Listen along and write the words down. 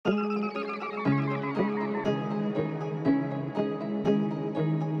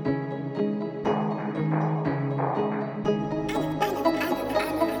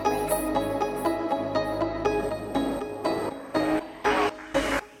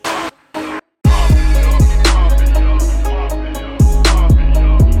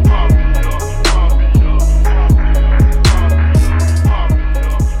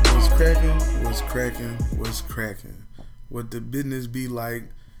what the business be like.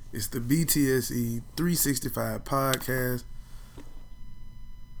 It's the BTSE 365 podcast.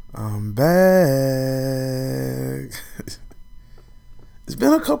 I'm back. It's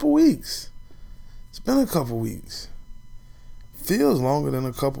been a couple weeks. Feels longer than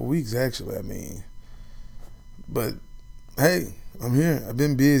a couple weeks, actually. I mean, but hey, I'm here. I've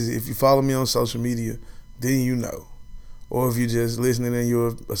been busy. If you follow me on social media, then you know. Or if you're just listening and you're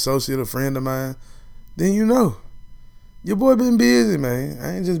an associate, a friend of mine, then you know. Your boy been busy, man.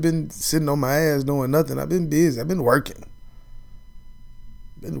 I ain't just been sitting on my ass doing nothing. I've been busy. I've been working.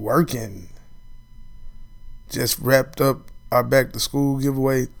 Just wrapped up our back to school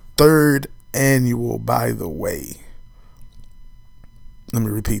giveaway. 3rd annual, by the way. Let me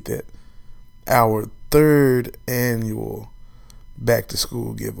repeat that. Our 3rd annual back to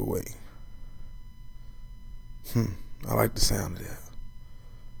school giveaway. I like the sound of that.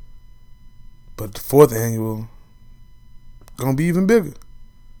 But the 4th annual gonna be even bigger,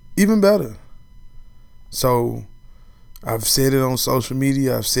 even better. So I've said it on social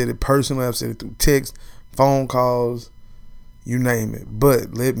media, I've said it personally, I've said it through text, phone calls, you name it.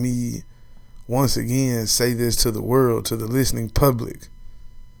 But let me once again say this to the world, to the listening public.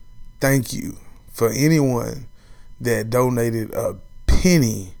 Thank you for anyone that donated a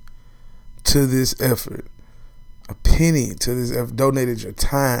penny to this effort. Donated your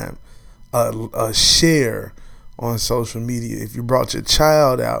time, a share on social media. If you brought your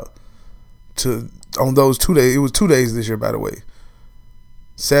child out on those 2 days, it was 2 days this year, by the way.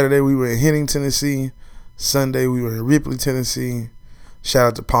 Saturday we were in Henning, Tennessee. Sunday we were in Ripley, Tennessee. Shout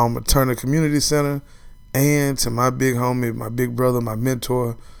out to Palmer Turner Community Center and to my big homie, my big brother, my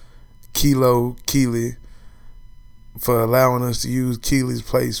mentor, Kilo Keeley, for allowing us to use Keeley's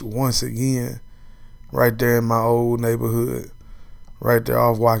place once again, right there in my old neighborhood, right there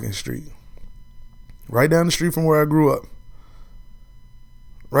off Watkins Street. Right down the street from where I grew up.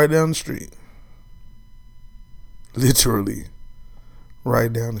 Right down the street. Literally.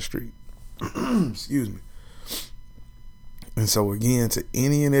 Right down the street. Excuse me. And so again, to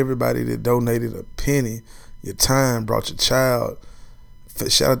any and everybody that donated a penny, your time, brought your child.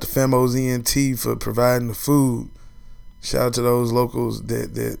 Shout out to Famos ENT for providing the food. Shout out to those locals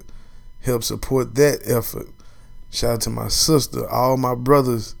that help support that effort. Shout out to my sister, all my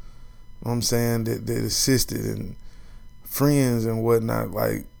brothers, you know what I'm saying, that assisted, and friends and whatnot.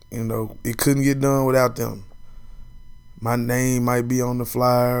 Like, you know, it couldn't get done without them. My name might be on the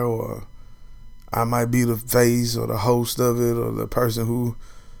flyer, or I might be the face or the host of it, or the person who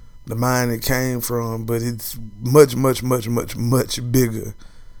the mind it came from, but it's much, much, much, much, much bigger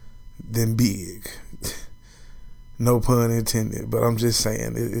than big. No pun intended, but I'm just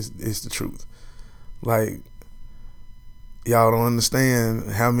saying it's the truth. Like, y'all don't understand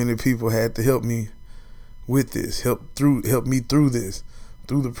how many people had to help me with this, help me through this,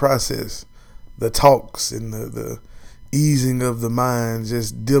 through the process, the talks and the easing of the mind,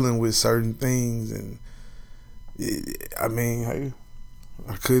 just dealing with certain things. And I mean, hey,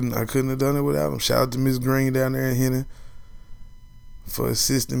 I couldn't have done it without them. Shout out to Miss Green down there in Henning for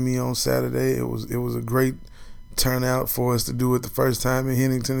assisting me on Saturday. It was a great turnout for us to do it the first time in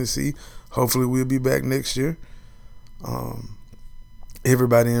Henning, Tennessee. Hopefully we'll be back next year.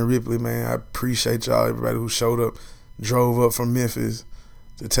 Everybody in Ripley, man, I appreciate y'all. Everybody who showed up, drove up from Memphis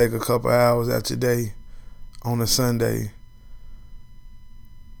to take a couple hours out your day on a Sunday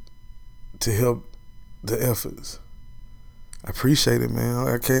to help the efforts. I appreciate it, man.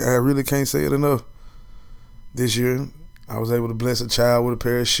 I really can't say it enough. This year, I was able to bless a child with a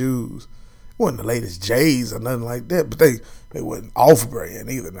pair of shoes. It wasn't the latest J's or nothing like that, but they wasn't off-brand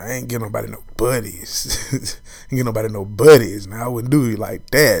either. Now, I ain't get nobody no buddies. Now, I wouldn't do it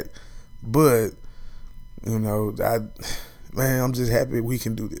like that. But, you know, I'm just happy we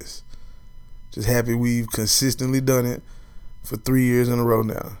can do this. Just happy we've consistently done it for 3 years in a row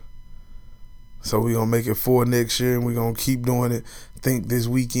now. So we're going to make it 4 next year, and we're going to keep doing it. I think this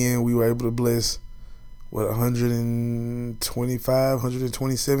weekend we were able to bless, 125,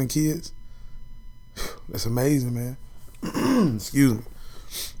 127 kids? That's amazing, man. Excuse me.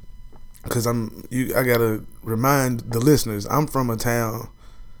 Because I got to remind the listeners, I'm from a town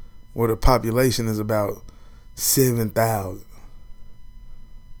where the population is about 7,000.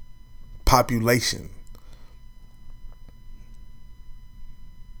 Population.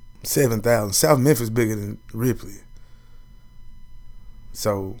 7,000. South Memphis bigger than Ripley.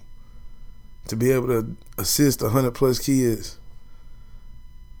 So to be able to assist 100 plus kids,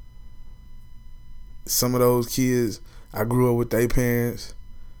 some of those kids I grew up with their parents.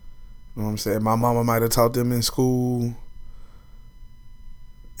 You know what I'm saying? My mama might have taught them in school.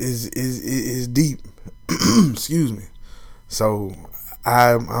 Is deep. Excuse me. So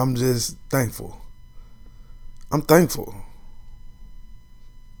I'm just thankful. I'm thankful.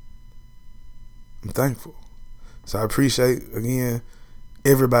 So I appreciate, again,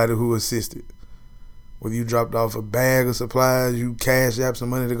 everybody who assisted. Whether you dropped off a bag of supplies, you cashed out some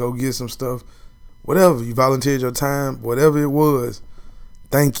money to go get some stuff, whatever, you volunteered your time, whatever it was,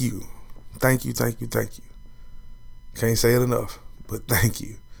 thank you. Thank you. Can't say it enough, but thank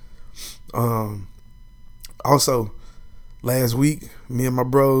you. Also, last week, me and my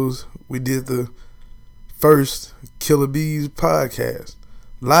bros, we did the first Killer Bees podcast,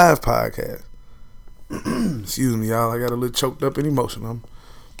 live podcast. Excuse me, y'all. I got a little choked up and emotional.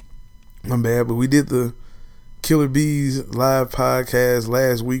 I'm bad, but we did the Killer Bees live podcast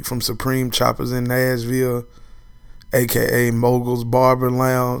last week from Supreme Choppers in Nashville, aka Mogul's Barber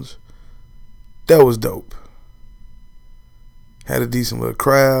Lounge. That was dope. Had a decent little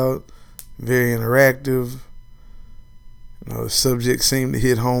crowd, very interactive. The subject seemed to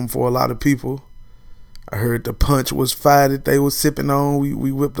hit home for a lot of people. I heard the punch was fire that they was sipping on.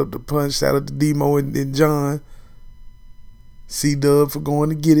 We whipped up the punch. Shout out to Demo and John. C-Dub for going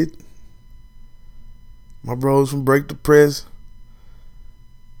to get it. My bros from Break the Press.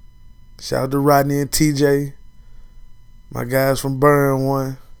 Shout out to Rodney and TJ. My guys from Burn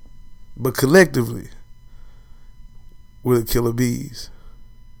One. But collectively, we're the Killer Bees.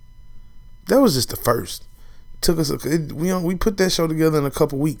 That was just the first. We put that show together in a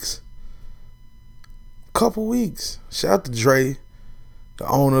couple weeks. Shout out to Dre, the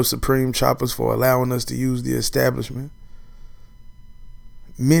owner of Supreme Choppers, for allowing us to use the establishment.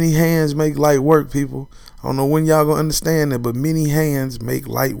 Many hands make light work, people. I don't know when y'all gonna understand that, but many hands make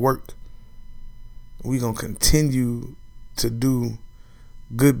light work. We gonna continue to do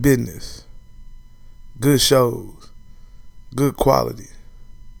good business, good shows, good quality,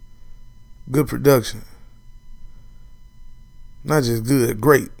 good production. Not just good,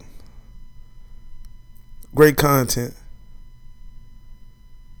 great. Great content.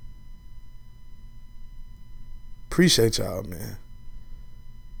 Appreciate y'all, man.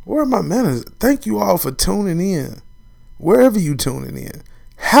 Where are my manners? Thank you all for tuning in. Wherever you tuning in.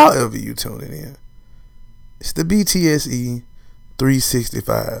 However you tuning in. It's the BTSE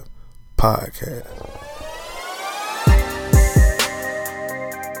 365 podcast.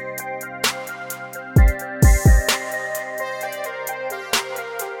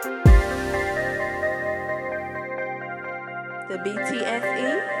 The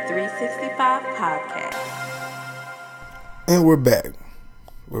BTSE 365 podcast. And we're back.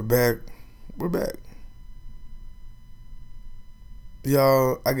 We're back.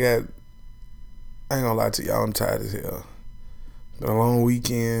 Y'all, I ain't gonna lie to y'all, I'm tired as hell. Been a long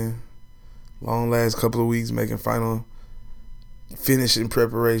weekend, long last couple of weeks making finishing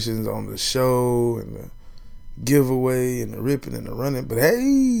preparations on the show and the giveaway and the ripping and the running. But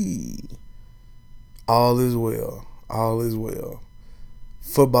hey, all is well.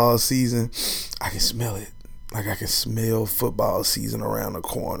 Football season, I can smell it. Like I can smell football season around the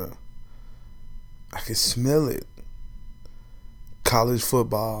corner. I can smell it. College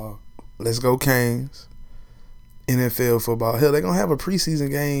football, let's go Canes. NFL football, hell, they're going to have a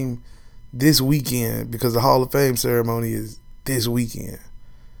preseason game this weekend because the Hall of Fame ceremony is this weekend.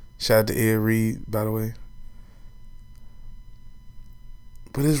 Shout out to Ed Reed, by the way.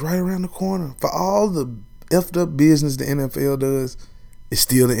 But it's right around the corner. For all the effed up business the NFL does, it's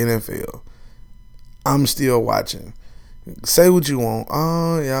still the NFL. I'm still watching. Say what you want.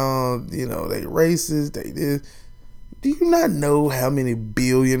 Oh, y'all, they racist, they this. Do you not know how many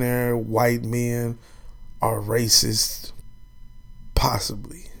billionaire white men are racist?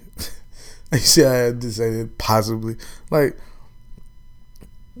 Possibly. You see, I had to say that, possibly. Like,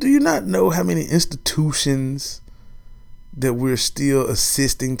 do you not know how many institutions that we're still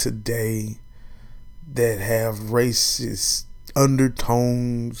assisting today that have racist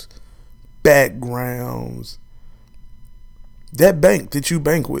undertones, backgrounds? That bank that you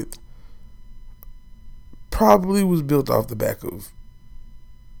bank with probably was built off the back of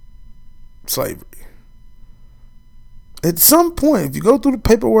slavery. At some point, if you go through the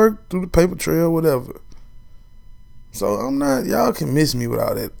paperwork, through the paper trail, whatever. So y'all can miss me with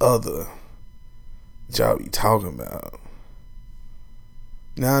all that other that y'all be talking about.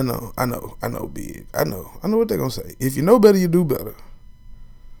 Now I know, big. I know what they're gonna say. If you know better, you do better.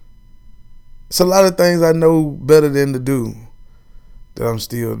 It's a lot of things I know better than to do that I'm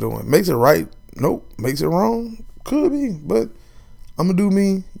still doing. Makes it right? Nope. Makes it wrong? Could be. But I'm gonna do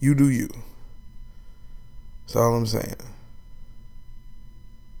me, you do you. That's all I'm saying.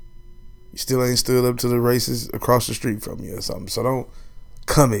 You still ain't stood up to the racists across the street from you or something. So don't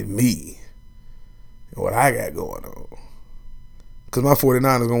come at me and what I got going on. Because my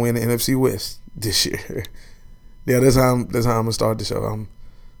 49ers going to win the NFC West this year. Yeah, that's how I'm going to start the show. I'm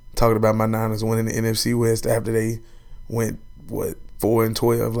talking about my Niners winning the NFC West after they went,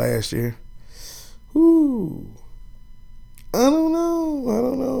 4-12 last year. Whoo. I don't know.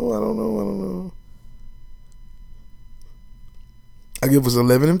 I give us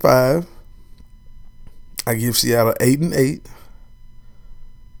 11-5. I give Seattle 8-8.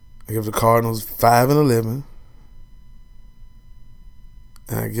 I give the Cardinals 5-11.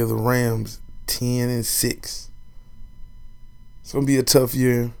 And I give the Rams 10-6. It's gonna be a tough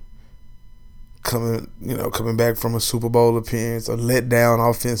year. Coming back from a Super Bowl appearance, a letdown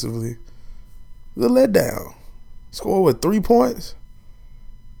offensively. The letdown. Score 3 points?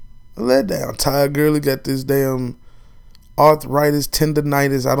 A letdown. Ty Gurley got this damn arthritis,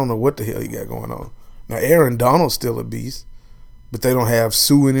 tendonitis. I don't know what the hell he got going on. Now Aaron Donald's still a beast, but they don't have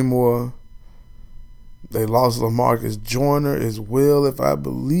Sue anymore. They lost LaMarcus Joyner as well, if I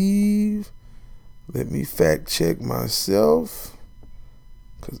believe. Let me fact check myself,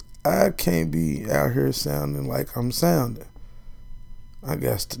 because I can't be out here sounding like I'm sounding. I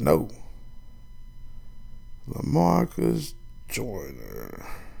got to know. LaMarcus Joyner.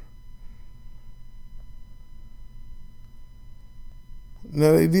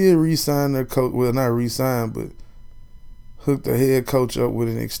 Now, they did re-sign their coach. Well, not re-sign, but hooked the head coach up with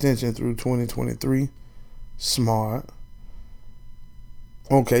an extension through 2023. Smart.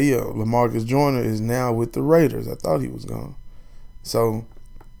 Okay, yeah, LaMarcus Joyner is now with the Raiders. I thought he was gone. So,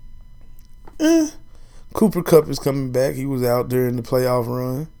 Cooper Kupp is coming back. He was out during the playoff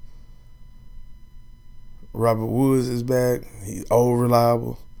run. Robert Woods is back. He's old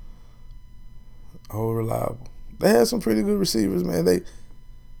reliable. They had some pretty good receivers, man.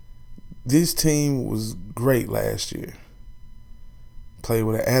 This team was great last year. Played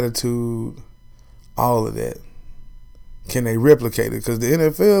with an attitude, all of that. Can they replicate it? Because the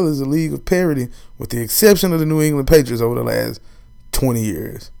NFL is a league of parity, with the exception of the New England Patriots over the last 20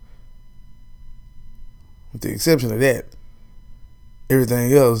 years. With the exception of that,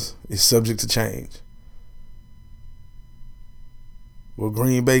 everything else is subject to change. Will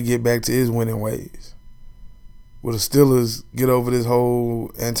Green Bay get back to his winning ways? Will the Steelers get over this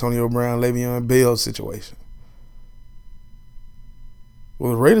whole Antonio Brown, Le'Veon Bell situation?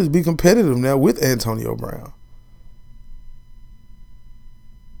 Will the Raiders be competitive now with Antonio Brown?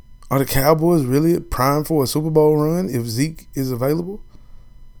 Are the Cowboys really primed for a Super Bowl run if Zeke is available?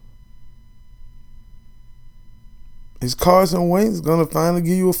 Is Carson Wentz going to finally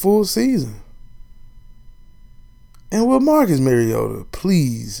give you a full season? And will Marcus Mariota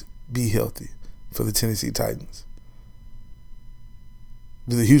please be healthy for the Tennessee Titans?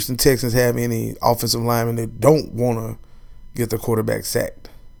 Do the Houston Texans have any offensive linemen that don't want to get the quarterback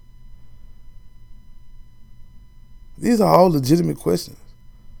sacked? These are all legitimate questions.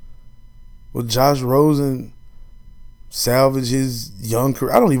 Will Josh Rosen salvage his young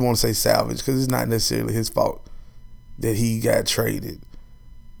career? I don't even want to say salvage, because it's not necessarily his fault that he got traded.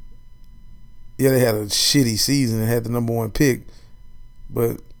 Yeah, they had a shitty season and had the number 1 pick,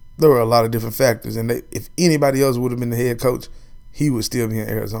 but there were a lot of different factors. And if anybody else would have been the head coach, he would still be in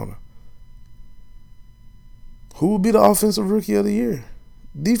Arizona. Who would be the offensive rookie of the year?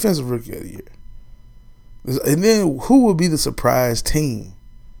 Defensive rookie of the year? And then who would be the surprise team?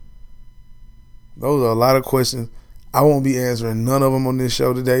 Those are a lot of questions. I won't be answering none of them on this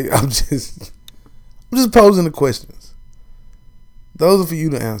show today. I'm just posing the questions. Those are for you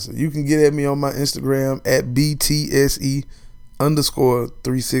to answer. You can get at me on my Instagram at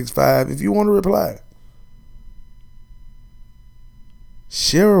BTSE_365 if you want to reply.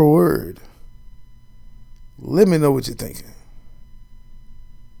 Share a word. Let me know what you're thinking.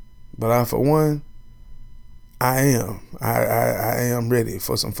 But for one, I am ready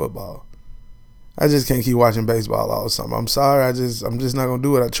for some football. I just can't keep watching baseball all summer. I'm sorry. I'm just not gonna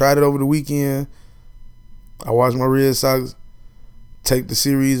do it. I tried it over the weekend. I watched my Red Sox take the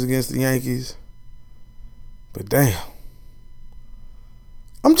series against the Yankees. But damn,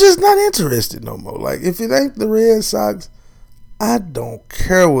 I'm just not interested no more. Like, if it ain't the Red Sox, I don't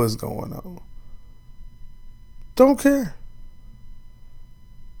care what's going on. Don't care.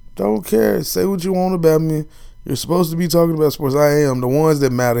 Don't care. Say what you want about me. You're supposed to be talking about sports. I am. The ones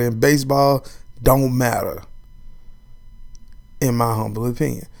that matter in baseball don't matter, in my humble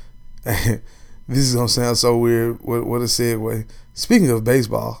opinion. This is going to sound so weird. What a segue. Speaking of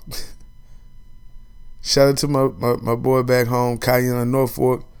baseball, shout out to my boy back home, Cayenne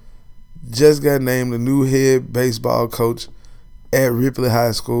Norfolk. Just got named the new head baseball coach at Ripley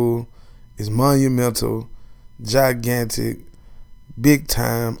High School. It's monumental, gigantic, big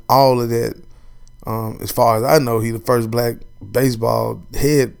time, all of that. As far as I know, he's the first black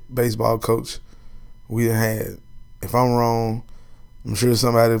head baseball coach we had. If I'm wrong, I'm sure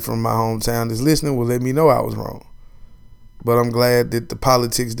somebody from my hometown that's listening will let me know I was wrong. But I'm glad that the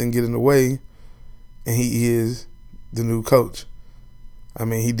politics didn't get in the way, and he is the new coach. I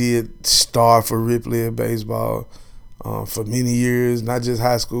mean, he did star for Ripley at baseball for many years, not just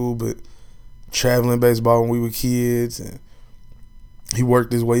high school, but traveling baseball when we were kids, and he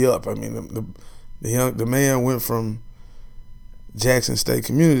worked his way up. I mean, the man went from Jackson State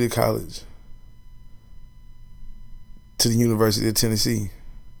Community College to the University of Tennessee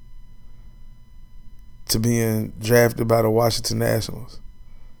to being drafted by the Washington Nationals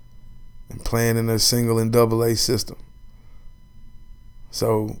and playing in a single and double A system.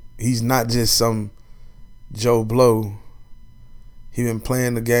 So he's not just some Joe Blow. He been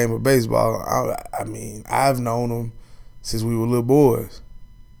playing the game of baseball. I mean, I've known him since we were little boys.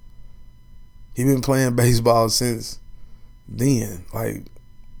 He been playing baseball since then, like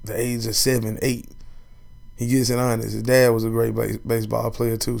the age of 7, 8. He gets it honest. His dad was a great baseball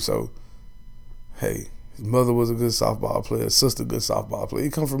player too. So, hey, his mother was a good softball player. His sister, good softball player. He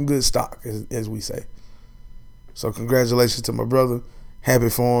come from good stock, as we say. So, congratulations to my brother. Happy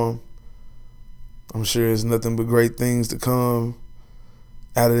for him. I'm sure there's nothing but great things to come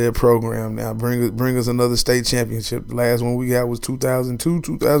out of their program now. Bring us another state championship. The last one we got was 2002,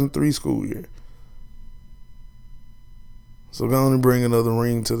 2003 school year. So go on and bring another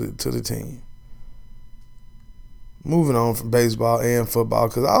ring to the team. Moving on from baseball and football,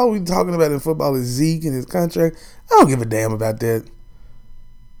 because all we talking about in football is Zeke and his contract. I don't give a damn about that.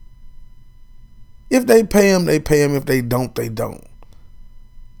 If they pay him, they pay him. If they don't, they don't.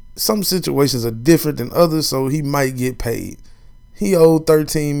 Some situations are different than others, so he might get paid. He owed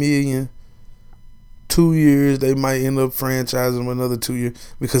 $13 million. 2 years, they might end up franchising him another 2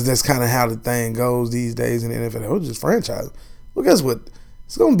 years, because that's kind of how the thing goes these days in the NFL. They'll just franchise. Well, guess what?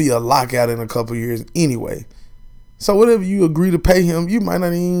 It's going to be a lockout in a couple years anyway. So whatever you agree to pay him, you might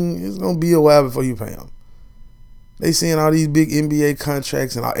not even, it's going to be a while before you pay him. They seeing all these big NBA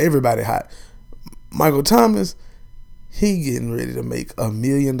contracts and everybody hot. Michael Thomas, he getting ready to make $1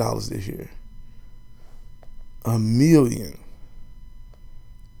 million this year. $1 million.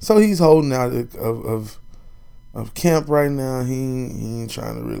 So he's holding out of camp right now. He ain't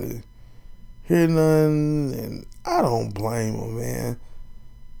trying to really hear nothing, and I don't blame him, man.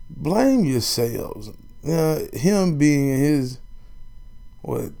 Blame yourselves. Him being in his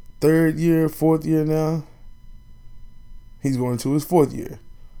third year, fourth year now. He's going to his fourth year.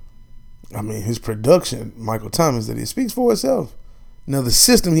 I mean, his production, Michael Thomas, that he speaks for itself. Now the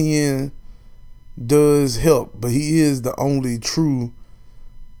system he in does help, but he is the only true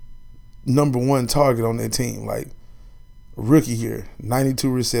number one target on that team. Like, rookie here, 92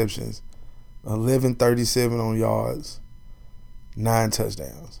 receptions, 1137 on yards, 9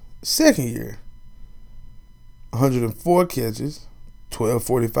 touchdowns. Second year, 104 catches,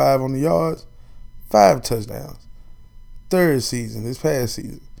 1245 on the yards, 5 touchdowns. Third season, this past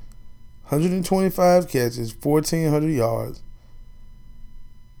season, 125 catches, 1,400 yards,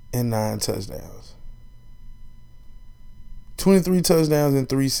 and 9 touchdowns. 23 touchdowns in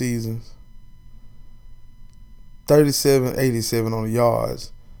 3 seasons. 37-87 on the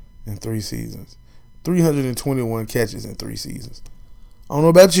yards in 3 seasons. 321 catches in 3 seasons. I don't know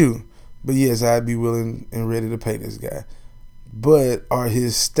about you, but yes, I'd be willing and ready to pay this guy. But are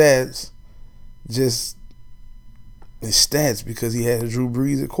his stats just his stats because he had Drew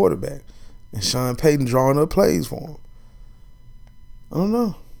Brees at quarterback and Sean Payton drawing up plays for him? I don't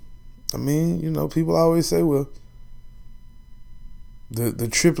know. I mean, people always say, well, the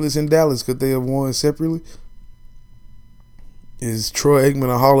triplets in Dallas, could they have won separately? Is Troy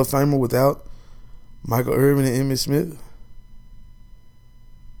Aikman a Hall of Famer without Michael Irvin and Emmitt Smith?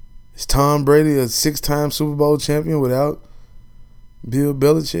 Is Tom Brady a 6-time Super Bowl champion without Bill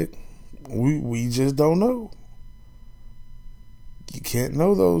Belichick? We just don't know. You can't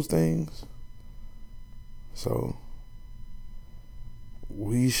know those things. So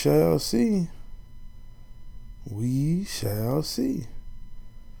we shall see. We shall see.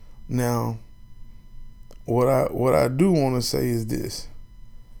 Now, what I do want to say is this.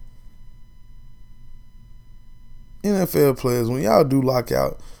 NFL players, when y'all do lock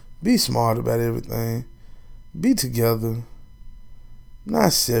out, be smart about everything. Be together.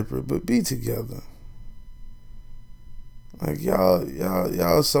 Not separate, but be together. Like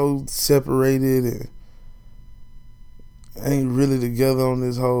y'all so separated and ain't really together on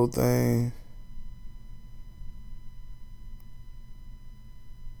this whole thing.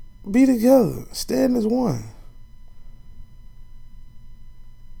 Be together. Stand as one.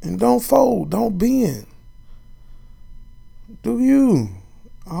 And don't fold. Don't bend. Do you?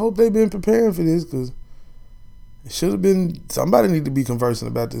 I hope they've been preparing for this, because it should have been, somebody need to be conversing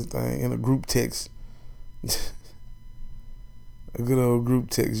about this thing in a group text. A good old group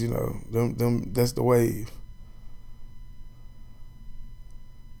text, them that's the wave.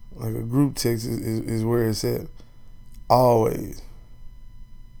 Like a group text is where it's at. Always.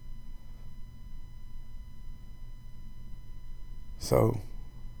 So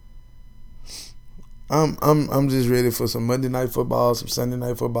I'm just ready for some Monday night football, some Sunday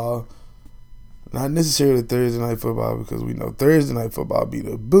night football. Not necessarily Thursday night football, because we know Thursday night football be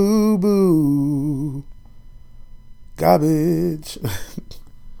the boo-boo. Garbage.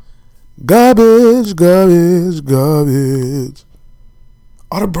 Garbage.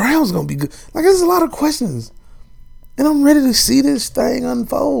 Are the Browns going to be good? Like, there's a lot of questions. And I'm ready to see this thing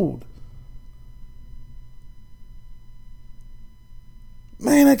unfold.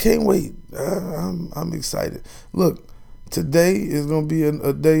 Man, I can't wait. I'm excited. Look, today is going to be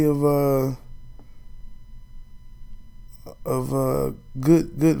a day of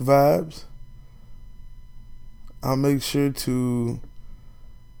good vibes. I'll make sure to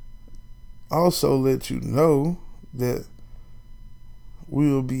also let you know that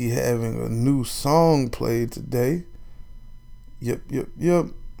we'll be having a new song played today. Yep.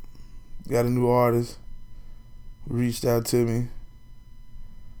 Got a new artist who reached out to me,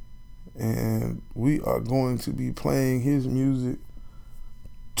 and we are going to be playing his music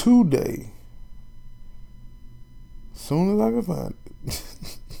today. As soon as I can find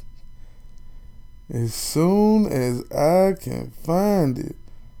it. As soon as I can find it.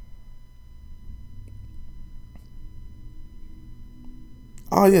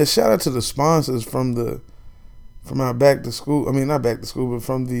 Oh yeah, shout out to the sponsors from our back to school. I mean, not back to school, but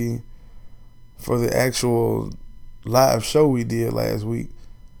for the actual live show we did last week.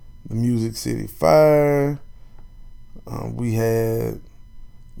 The Music City Fire. We had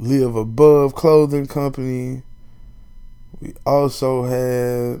Live Above Clothing Company. We also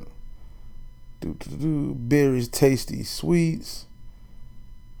had Berry's Tasty Sweets.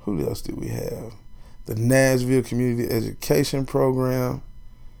 Who else did we have? The Nashville Community Education Program.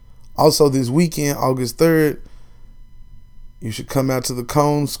 Also this weekend, August 3rd, you should come out to the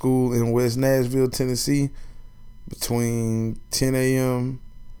Cone School in West Nashville, Tennessee, between 10 a.m.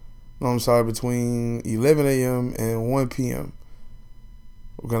 between 11 a.m. and 1 p.m.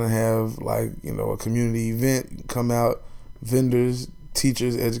 We're going to have a community event. Come out, vendors,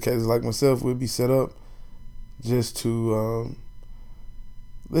 teachers, educators like myself will be set up just to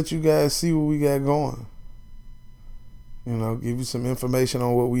let you guys see what we got going. Give you some information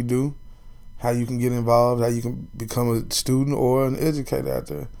on what we do, how you can get involved, how you can become a student or an educator out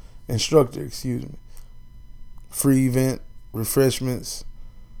there. Instructor, excuse me. Free event, refreshments,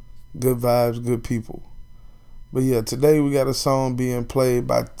 good vibes, good people. But yeah, today we got a song being played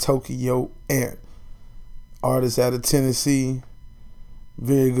by Tokyo Ant, artist out of Tennessee.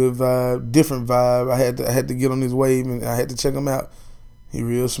 Very good vibe, different vibe. I had to get on his wave, and I had to check him out. He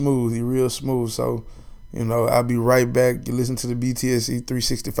real smooth. So, I'll be right back. You listen to the BTSE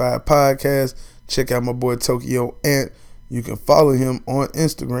 365 podcast. Check out my boy Tokyo Ant. You can follow him on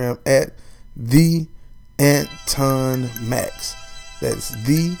Instagram at the Anton Max. That's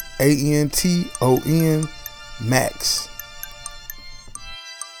the ANTON Max.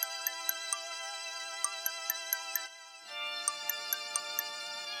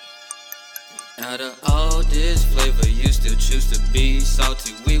 Out of all this flavor, you still choose to be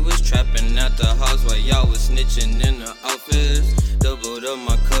salty. We was trapping at the house while y'all was snitching in the office. Doubled up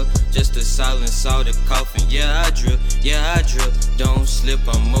my cup just to silence all the coughing. Yeah, I drip. Don't slip,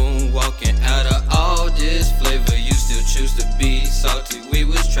 I'm moonwalking. Out of all this flavor, you still choose to be salty. We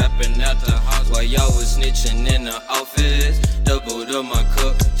was trapping at the house while y'all was snitching in the office. Doubled up my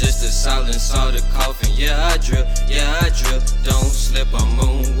cup just to silence all the coughing. Yeah, I drip. Don't slip, I'm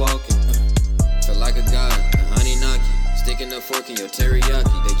moonwalking. Feel like a god, a honey gnocchi. Sticking a fork in your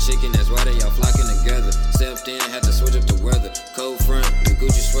teriyaki. They chicken, that's why they all flocking together. Stepped in, had to switch up the weather. Cold front, the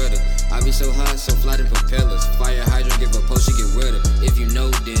Gucci sweater. I be so hot, so fly in propellers. Fire hydrant, give a post, she get wetter. If you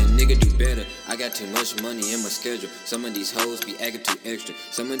know, then nigga do better. I got too much money in my schedule. Some of these hoes be acting too extra.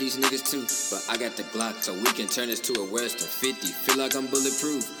 Some of these niggas too, but I got the Glock, so we can turn this to a Western 50. Feel like I'm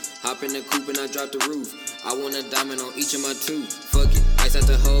bulletproof. Hop in the coupe and I drop the roof. I want a diamond on each of my two. Fuck it, ice out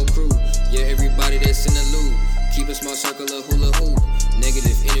the whole crew. Yeah, everybody that's in the loop. Keep a small circle of hula hoop.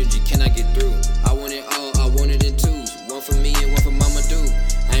 Negative energy, can I get through? I want it all, I want it in twos. One for me and one for mama dude.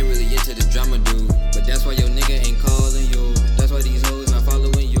 I ain't really into the drama, dude. But that's why your nigga ain't calling you. That's why these hoes not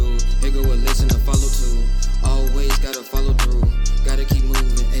following you. Here go a listen to follow to. Always gotta follow through. Gotta keep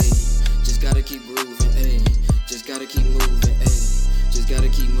moving, ayy. Just gotta keep grooving, ayy. Just gotta keep moving.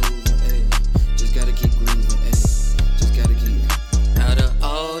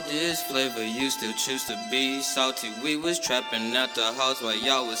 this flavor, you still choose to be salty. We was trapping at the house while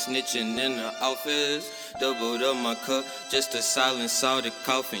y'all was snitching in the office. Doubled up my cup, just a silent salted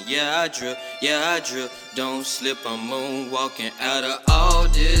coffin. Yeah, I drip, don't slip, I'm moonwalking. Out of all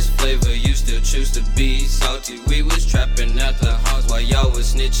this flavor, you still choose to be salty. We was trapping at the house while y'all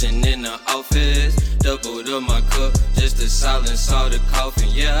was snitching in the office. Doubled up my cup, just a silent salted coffin.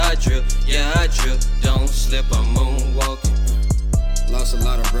 Yeah, I drip, don't slip, I'm moonwalking. Lost a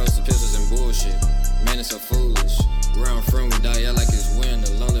lot of bros to pistols and bullshit. Man, it's so foolish. Where I'm from, we die out like it's wind.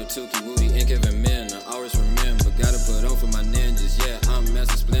 Alone little Tuki, Woody, and Kevin Men. I always remember, gotta put on for my ninjas. Yeah, I'm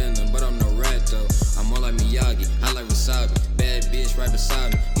Master Splendor, but I'm no rat though. I'm more like Miyagi, I like wasabi. Bad bitch right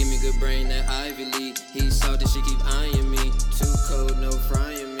beside me. Give me good brain, that Ivy League. He's salty, she keep eyeing me. Too cold, no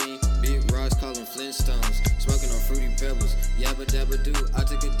frying me. Big rocks, call them Flintstones. Smoking on fruity pebbles. Yabba dabba do. I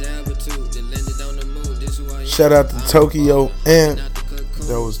took a dab or two, then landed on the moon. This who I am. Shout out to Tokyo Ant.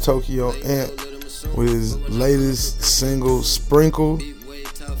 That was Tokyo Ant with his latest single, Sprinkle.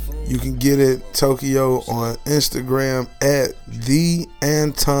 You can get it, Tokyo, on Instagram at The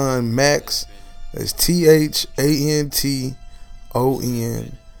Anton Max. That's THANTON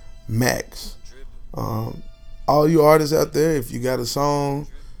Max. All you artists out there, if you got a song,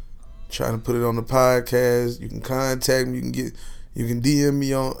 trying to put it on the podcast, you can contact me. You can DM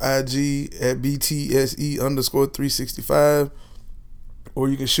me on IG at BTSE_365. Or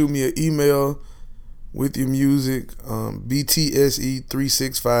you can shoot me an email with your music,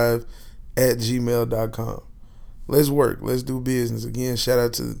 btse365@gmail.com. Let's work. Let's do business. Again, shout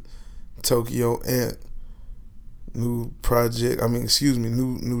out to Tokyo Ant. New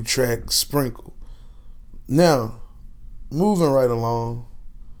track, Sprinkle. Now, moving right along.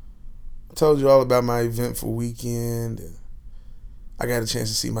 I told you all about my eventful weekend. And I got a chance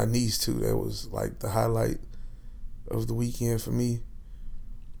to see my niece, too. That was like the highlight of the weekend for me.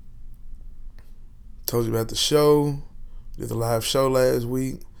 Told you about the show. Did the live show last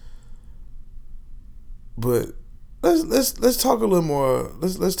week. But let's talk a little more.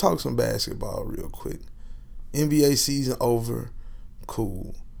 Let's talk some basketball real quick. NBA season over.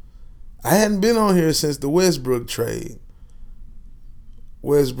 Cool. I hadn't been on here since the Westbrook trade.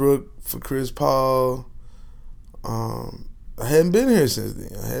 Westbrook for Chris Paul. I hadn't been here since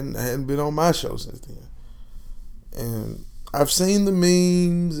then. I hadn't been on my show since then. And I've seen the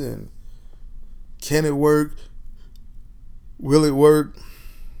memes and can it work? Will it work?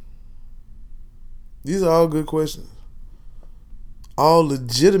 These are all good questions. All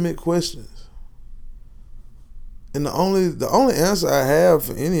legitimate questions. And the only answer I have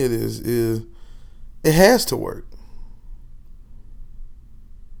for any of this is it has to work.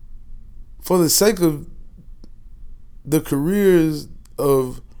 For the sake of the careers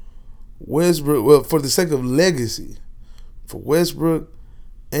of Westbrook, well, for the sake of legacy, for Westbrook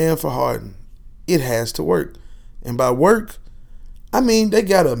and for Harden, it has to work. And by work, I mean they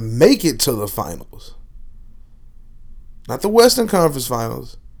got to make it to the finals. Not the Western Conference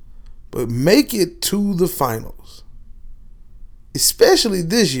Finals, but make it to the finals. Especially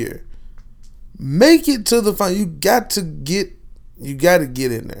this year. Make it to the final. You got to get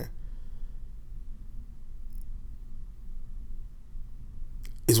in there.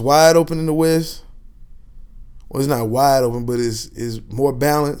 It's wide open in the West. Well, it's not wide open, but it's more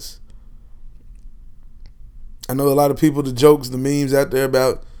balanced. I know a lot of people, the jokes, the memes out there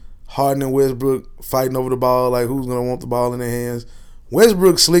about Harden and Westbrook fighting over the ball, like who's going to want the ball in their hands.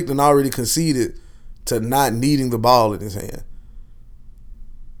 Westbrook slicked and already conceded to not needing the ball in his hand.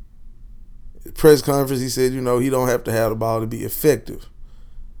 Press conference, he said, he don't have to have the ball to be effective.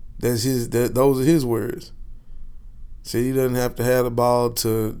 Those are his words. Said he doesn't have to have the ball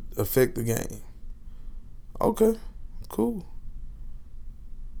to affect the game. Okay, cool.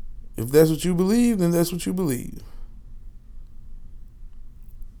 If that's what you believe, then that's what you believe.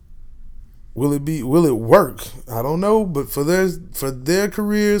 Will it work? I don't know, but for their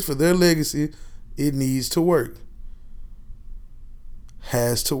careers, for their legacy, it needs to work.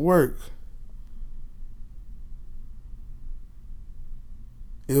 Has to work.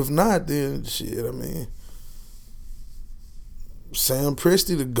 If not, then shit, Sam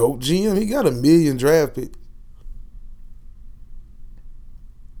Presti, the GOAT GM, he got 1 million draft picks.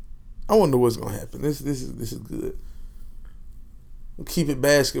 I wonder what's gonna happen. This is good. We'll keep it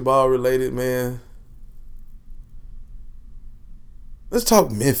basketball related, man. Let's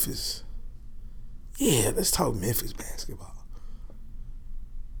talk Memphis. Yeah, let's talk Memphis basketball.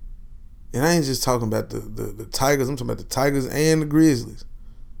 And I ain't just talking about the Tigers. I'm talking about the Tigers and the Grizzlies.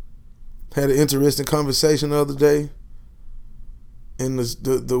 Had an interesting conversation the other day. And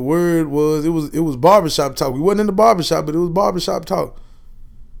the word was it was barbershop talk. We wasn't in the barbershop, but it was barbershop talk.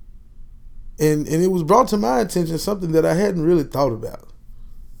 And it was brought to my attention something that I hadn't really thought about.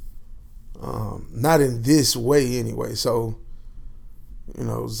 Not in this way anyway. So,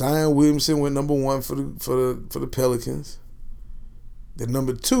 Zion Williamson went number 1 for the Pelicans. Then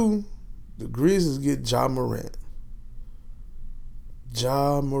number 2, the Grizzlies get Ja Morant.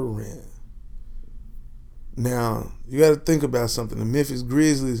 Ja Morant. Now, you got to think about something. The Memphis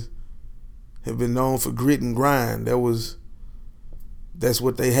Grizzlies have been known for grit and grind. That's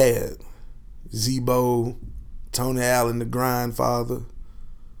what they had. Z-Bo, Tony Allen, the grind father,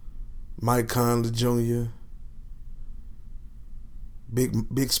 Mike Conley Jr.,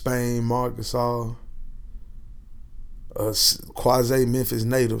 Big Spain, Marc Gasol, quasi Memphis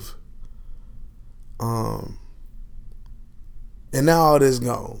native. And now all that's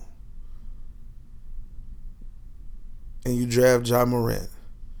gone. And you draft Ja Morant.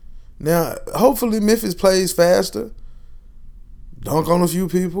 Now, hopefully Memphis plays faster, dunk on a few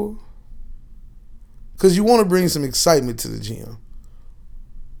people, because you want to bring some excitement to the gym.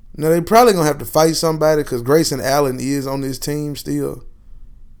 Now, they probably going to have to fight somebody because Grayson Allen is on this team still.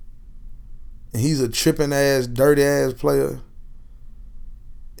 And he's a tripping-ass, dirty-ass player.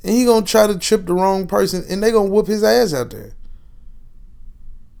 And he going to try to trip the wrong person, and they going to whoop his ass out there.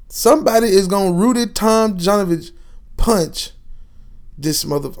 Somebody is going to Rudy Tomjanovich punch this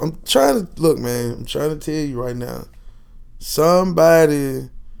motherfucker. I'm trying to tell you right now. Somebody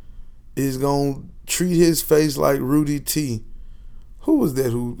is going to treat his face like Rudy T. Who was that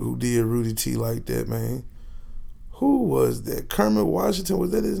who did Rudy T like that, man? Who was that? Kermit Washington,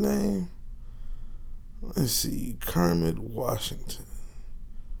 was that his name? Let's see. Kermit Washington.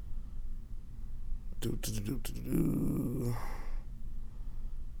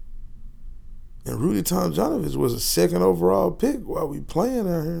 And Rudy Tomjanovich was a 2nd overall pick while we playing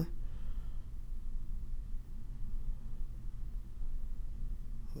out here.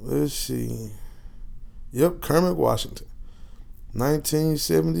 Let's see. Yep, Kermit Washington.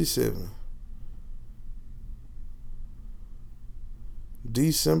 1977.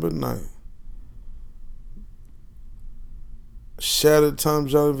 December 9th. Shattered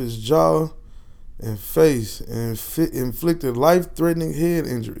Tomjanovich's jaw and face and inflicted life-threatening head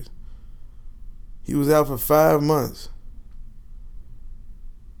injuries. He was out for 5 months.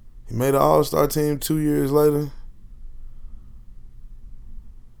 He made an All-Star team 2 years later.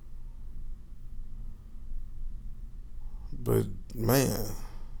 But, man,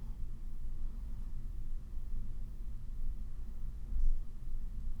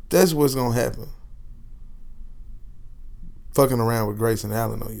 that's what's going to happen. Fucking around with Grayson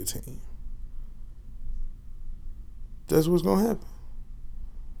Allen on your team. That's what's going to happen.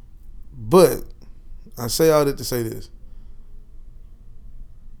 But I say all that to say this.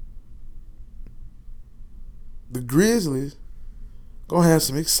 The Grizzlies going to have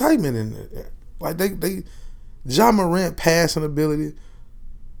some excitement in there. Like, Ja Morant passing ability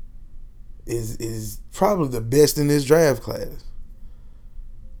is probably the best in this draft class.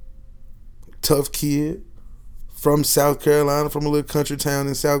 Tough kid from South Carolina, from a little country town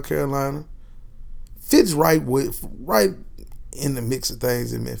in South Carolina. Fits right in the mix of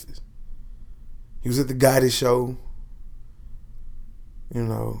things in Memphis. He was at the Gotti show.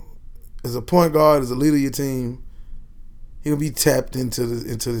 As a point guard, as a leader of your team, he'll be tapped into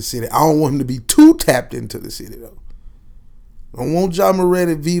the city. I don't want him to be too tapped into the city, though. I don't want Ja Morant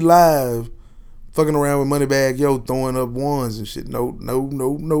at V Live fucking around with Moneybag Yo throwing up ones and shit. No.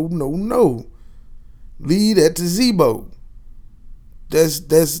 Lead that to Z-Bo.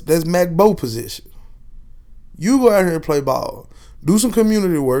 That's Mac Bo position. You go out here and play ball. Do some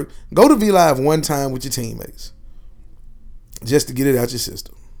community work. Go to V Live one time with your teammates. Just to get it out your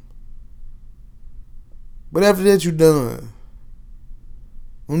system. But after that, you're done.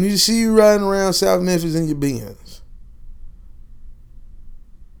 We need to see you riding around South Memphis in your Benz.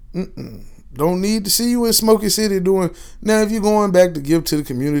 Don't need to see you in Smoky City doing... Now, if you're going back to give to the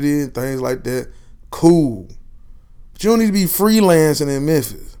community and things like that, cool. But you don't need to be freelancing in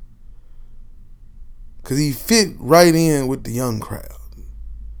Memphis. Because he fit right in with the young crowd.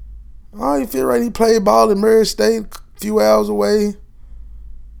 Oh, he fit right. He played ball in Murray State, a few hours away.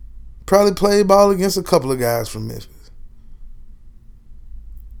 Probably played ball against a couple of guys from Memphis.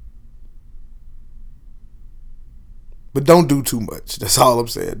 But don't do too much. That's all I'm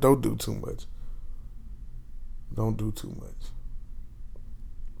saying. Don't do too much. Don't do too much.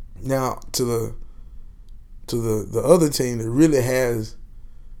 Now, to the other team that really has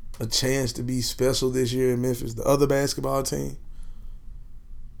a chance to be special this year in Memphis, the other basketball team,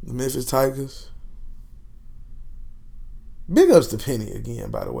 the Memphis Tigers. Big ups to Penny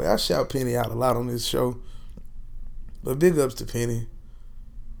again, by the way. I shout Penny out a lot on this show. But big ups to Penny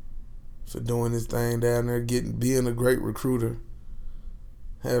for doing his thing down there, being a great recruiter,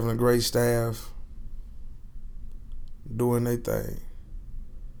 having a great staff, doing their thing.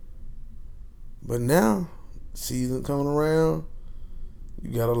 But now, season coming around,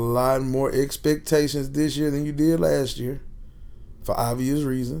 you got a lot more expectations this year than you did last year, for obvious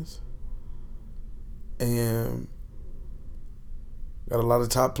reasons. And got a lot of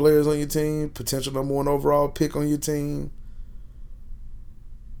top players on your team, potential number 1 overall pick on your team,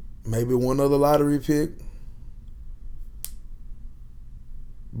 maybe one other lottery pick.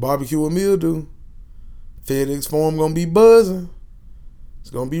 Barbecue and mildew. FedEx Forum gonna be buzzing.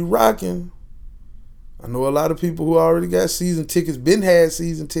 It's gonna be rocking. I know a lot of people who already got season tickets, had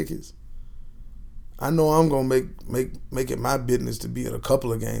season tickets. I know I'm gonna make it my business to be at a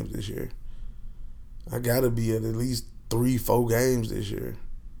couple of games this year. I gotta be at least 3-4 games this year.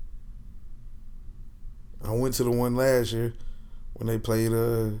 I went to the one last year when they played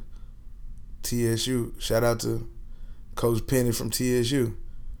TSU. Shout out to Coach Penny from TSU.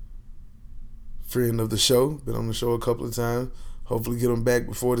 Friend of the show. Been on the show a couple of times. Hopefully get him back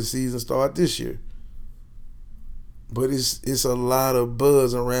before the season starts this year. But it's a lot of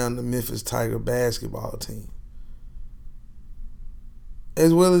buzz around the Memphis Tiger basketball team.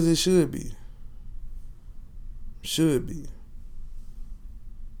 As well as it should be. Should be.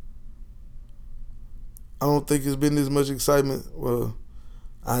 I don't think it's been this much excitement. Well,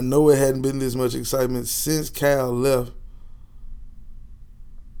 I know it hadn't been this much excitement since Cal left.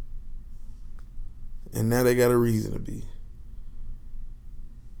 And now they got a reason to be.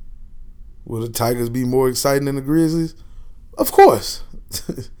 Will the Tigers be more exciting than the Grizzlies? Of course.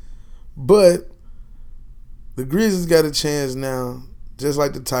 But the Grizzlies got a chance now, just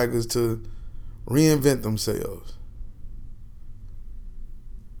like the Tigers, to reinvent themselves.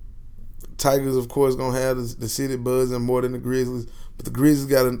 The Tigers, of course, going to have the city buzzing more than the Grizzlies. But the Grizzlies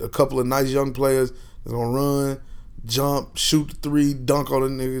got a couple of nice young players that's going to run, jump, shoot the 3, dunk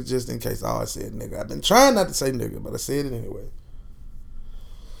on the nigga just in case. Oh, I said nigga. I've been trying not to say nigga, but I said it anyway.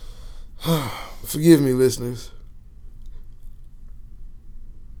 Forgive me, listeners.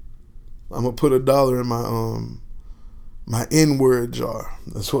 I'm gonna put $1 in my N-word jar.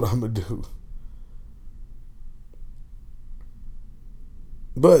 That's what I'm gonna do.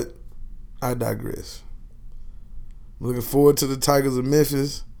 But I digress. I'm looking forward to the Tigers of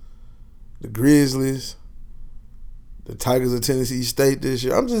Memphis, the Grizzlies, the Tigers of Tennessee State this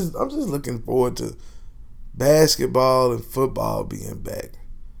year. I'm just looking forward to basketball and football being back.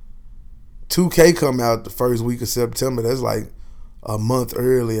 2K come out the first week of September. That's like a month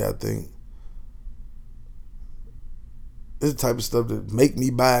early, I think. This is the type of stuff that make me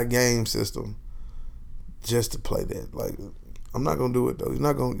buy a game system just to play that. Like, I'm not gonna do it though. You're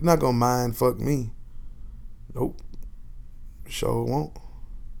not gonna mind fuck me. Nope. Sure won't.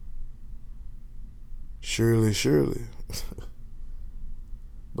 Surely.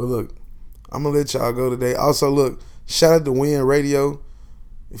 But look, I'm gonna let y'all go today. Also, look, shout out to Win Radio.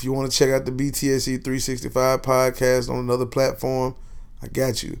 If you want to check out the BTSE 365 podcast on another platform, I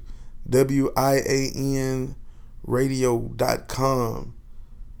got you. WIANradio.com.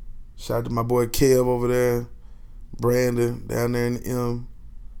 Shout out to my boy Kev over there. Brandon down there in the M.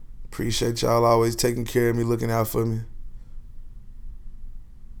 Appreciate y'all always taking care of me, looking out for me.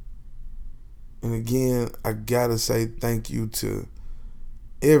 And again, I gotta say thank you to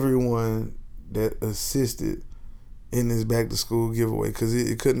everyone that assisted in this back to school giveaway, because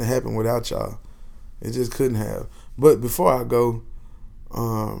it couldn't have happened without y'all. It just couldn't have. But before I go,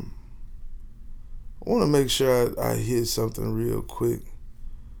 I want to make sure I hit something real quick.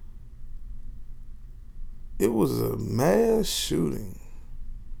 It was a mass shooting,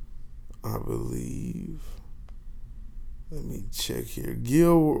 I believe. Let me check here.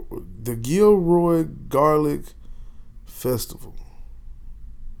 The Gilroy Garlic Festival.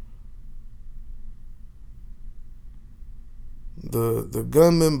 The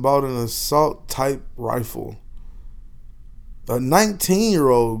gunman bought an assault type rifle. A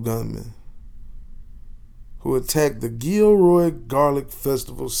 19-year-old gunman who attacked the Gilroy Garlic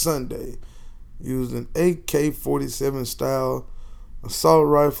Festival Sunday used an AK-47 style assault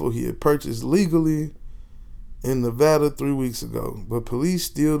rifle he had purchased legally in Nevada 3 weeks ago. But police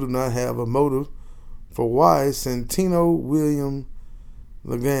still do not have a motive for why Santino William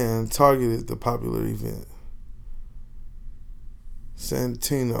Legan targeted the popular event.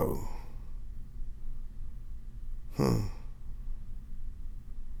 Santino.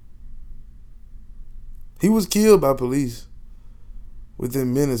 He was killed by police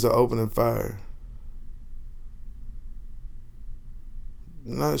within minutes of opening fire.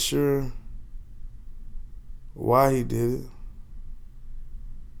 Not sure why he did it.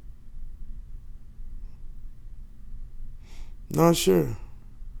 Not sure.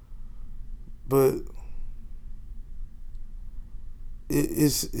 But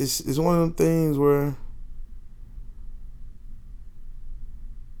it's one of them things where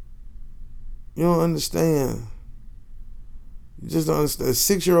you don't understand. You just don't understand. A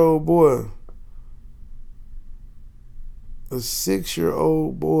 6-year-old boy. A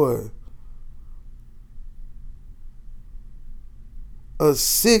 6-year-old boy. A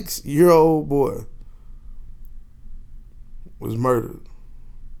 6-year-old boy was murdered.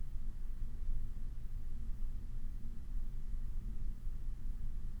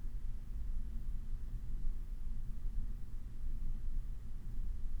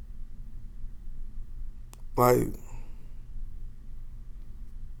 Like,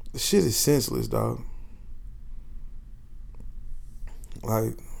 the shit is senseless, dog.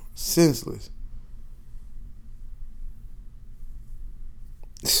 Like, senseless.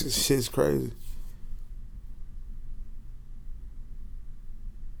 Shit's crazy.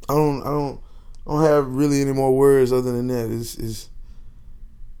 I don't have really any more words other than that.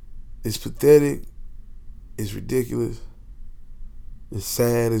 It's pathetic. It's ridiculous. It's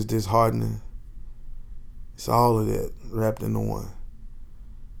sad. It's disheartening. It's all of that wrapped into one.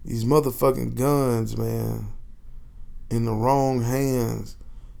 These motherfucking guns, man, in the wrong hands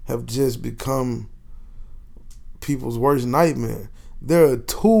have just become people's worst nightmare. They're a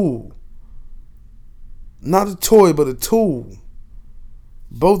tool. Not a toy, but a tool.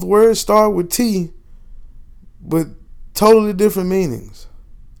 Both words start with T, but totally different meanings.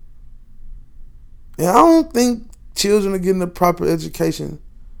 And I don't think children are getting a proper education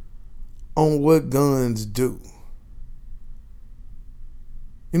on what guns do.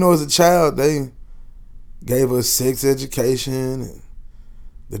 You know, as a child, they gave us sex education and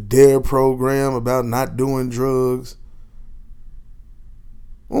the DARE program about not doing drugs.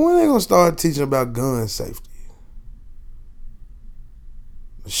 Well, when are they going to start teaching about gun safety?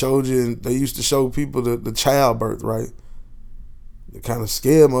 They used to show people the childbirth, right? They kind of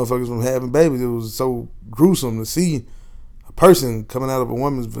scared motherfuckers from having babies. It was so gruesome to see a person coming out of a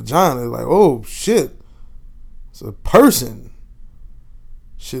woman's vagina. Like, oh, shit. It's a person.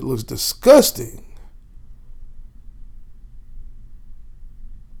 Shit looks disgusting.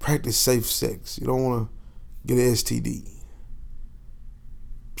 Practice safe sex. You don't want to get an STD.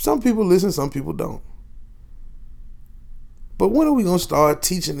 Some people listen, some people don't. But when are we going to start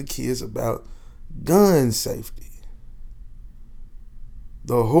teaching the kids about gun safety?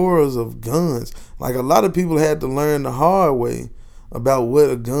 The horrors of guns. Like, a lot of people had to learn the hard way about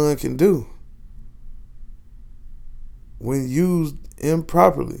what a gun can do when used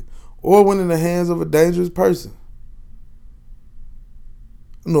improperly or when in the hands of a dangerous person.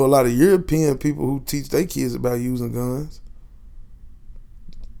 I know a lot of European people who teach their kids about using guns.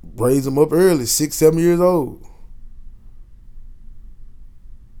 Raise them up early, 6, 7 years old.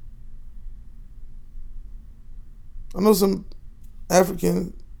 I know some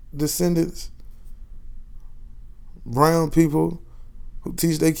African descendants, brown people who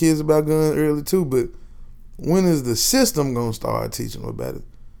teach their kids about guns early too, but when is the system going to start teaching them about it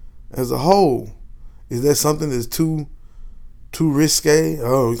as a whole? Is that something that's too risque?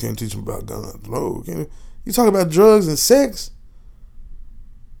 Oh, we can't teach them about guns. No, you talk about drugs and sex,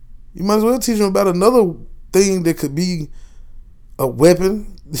 you might as well teach them about another thing that could be a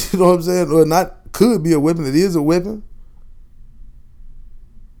weapon. You know what I'm saying? Or not could be a weapon. It is a weapon.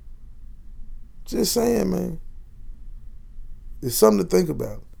 Just saying, man. It's something to think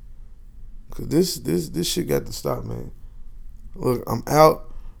about. Cause this shit got to stop, man. Look, I'm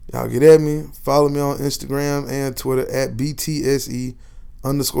out. Y'all get at me. Follow me on Instagram and Twitter at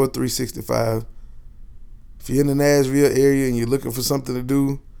BTSE_365. If you're in the Nashville area and you're looking for something to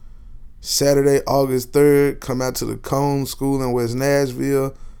do, Saturday, August 3rd, come out to the Cone School in West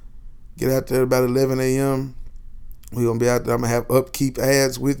Nashville. Get out there about 11 a.m. We're going to be out there. I'm going to have Upkeep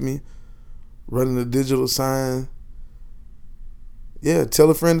ads with me, running the digital sign. Yeah, tell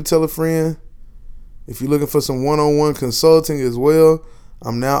a friend to tell a friend. If you're looking for some one-on-one consulting as well,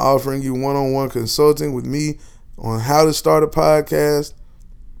 I'm now offering you one-on-one consulting with me on how to start a podcast.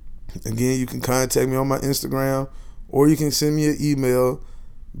 Again, you can contact me on my Instagram or you can send me an email,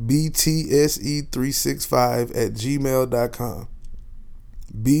 btse365@gmail.com.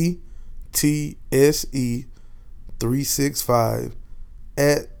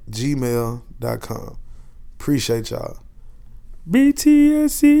 btse365@gmail.com. Appreciate y'all.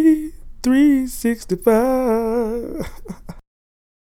 BTSE 365.